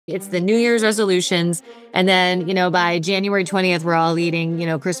It's the New Year's resolutions. And then, by January 20th, we're all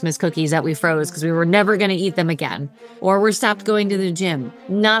eating, Christmas cookies that we froze because we were never going to eat them again. Or we're stopped going to the gym.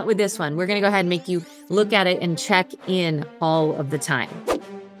 Not with this one. We're going to go ahead and make you look at it and check in all of the time.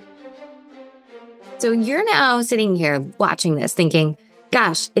 So you're now sitting here watching this thinking,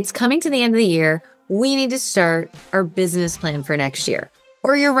 gosh, it's coming to the end of the year. We need to start our business plan for next year.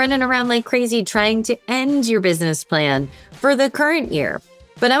 Or you're running around like crazy trying to end your business plan for the current year.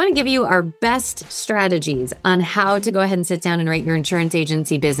 But I want to give you our best strategies on how to go ahead and sit down and write your insurance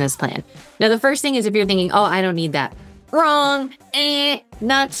agency business plan. Now, the first thing is if you're thinking, oh, I don't need that. Wrong.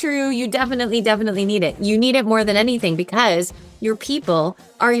 Not true. You definitely need it. You need it more than anything because your people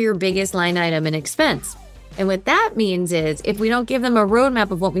are your biggest line item in expense. And what that means is if we don't give them a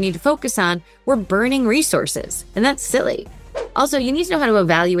roadmap of what we need to focus on, we're burning resources. And that's silly. Also, you need to know how to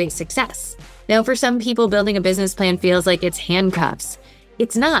evaluate success. Now, for some people, building a business plan feels like it's handcuffs.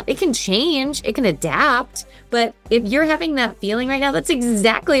 It's not. It can change. It can adapt. But if you're having that feeling right now, that's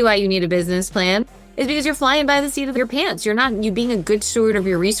exactly why you need a business plan. Is because you're flying by the seat of your pants. You're not you being a good steward of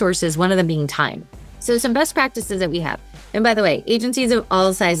your resources, one of them being time. So some best practices that we have. And by the way, agencies of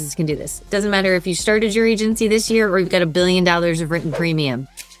all sizes can do this. It doesn't matter if you started your agency this year or you've got $1 billion of written premium.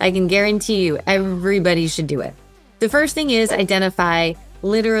 I can guarantee you everybody should do it. The first thing is identify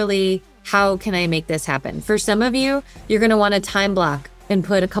literally how can I make this happen? For some of you, you're going to want a time block and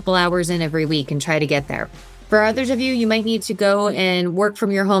put a couple hours in every week and try to get there. For others of you, you might need to go and work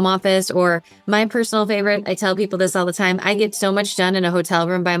from your home office, or my personal favorite, I tell people this all the time, I get so much done in a hotel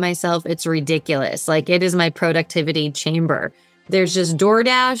room by myself, it's ridiculous. Like, it is my productivity chamber. There's just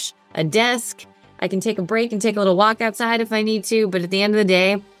DoorDash, a desk, I can take a break and take a little walk outside if I need to, but at the end of the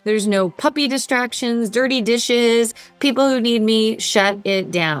day, there's no puppy distractions, dirty dishes, people who need me, shut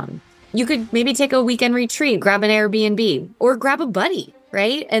it down. You could maybe take a weekend retreat, grab an Airbnb, or grab a buddy,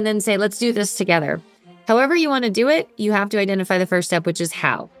 right? And then say, let's do this together. However you want to do it, you have to identify the first step, which is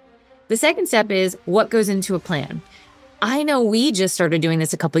how. The second step is what goes into a plan. I know we just started doing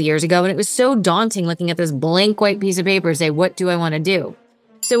this a couple years ago, and it was so daunting looking at this blank white piece of paper and say, what do I want to do?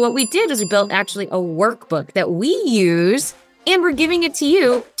 So what we did is we built actually a workbook that we use, and we're giving it to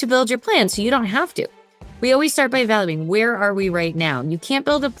you to build your plan so you don't have to. We always start by evaluating where are we right now. You can't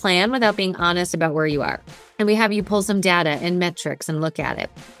build a plan without being honest about where you are. And we have you pull some data and metrics and look at it.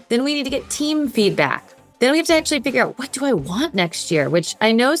 Then we need to get team feedback. Then we have to actually figure out, what do I want next year? Which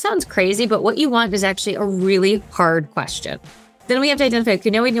I know sounds crazy, but what you want is actually a really hard question. Then we have to identify, okay,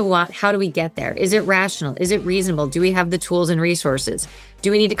 now we know what, how do we get there? Is it rational? Is it reasonable? Do we have the tools and resources?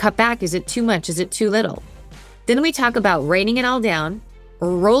 Do we need to cut back? Is it too much? Is it too little? Then we talk about writing it all down,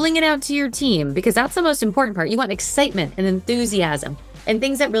 rolling it out to your team, because that's the most important part. You want excitement and enthusiasm and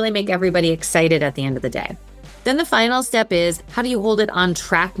things that really make everybody excited at the end of the day. Then the final step is, how do you hold it on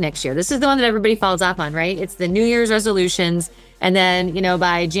track next year? This is the one that everybody falls off on, right? It's the New Year's resolutions. And then,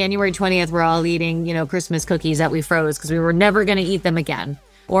 by January 20th, we're all eating, Christmas cookies that we froze because we were never going to eat them again.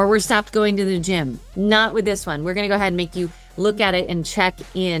 Or we're stopped going to the gym. Not with this one. We're going to go ahead and make you look at it and check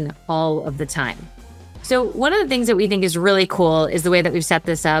in all of the time. So one of the things that we think is really cool is the way that we've set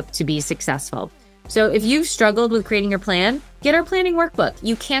this up to be successful. So if you've struggled with creating your plan, get our planning workbook.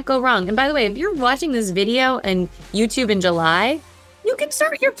 You can't go wrong. And by the way, if you're watching this video on YouTube in July, you can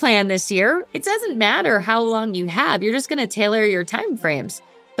start your plan this year. It doesn't matter how long you have. You're just going to tailor your time frames.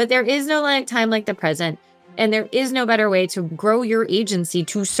 But there is no time like the present. And there is no better way to grow your agency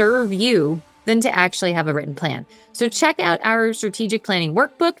to serve you than to actually have a written plan. So check out our strategic planning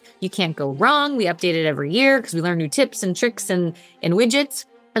workbook. You can't go wrong. We update it every year because we learn new tips and tricks and widgets.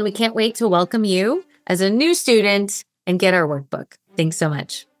 And we can't wait to welcome you as a new student and get our workbook. Thanks so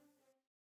much.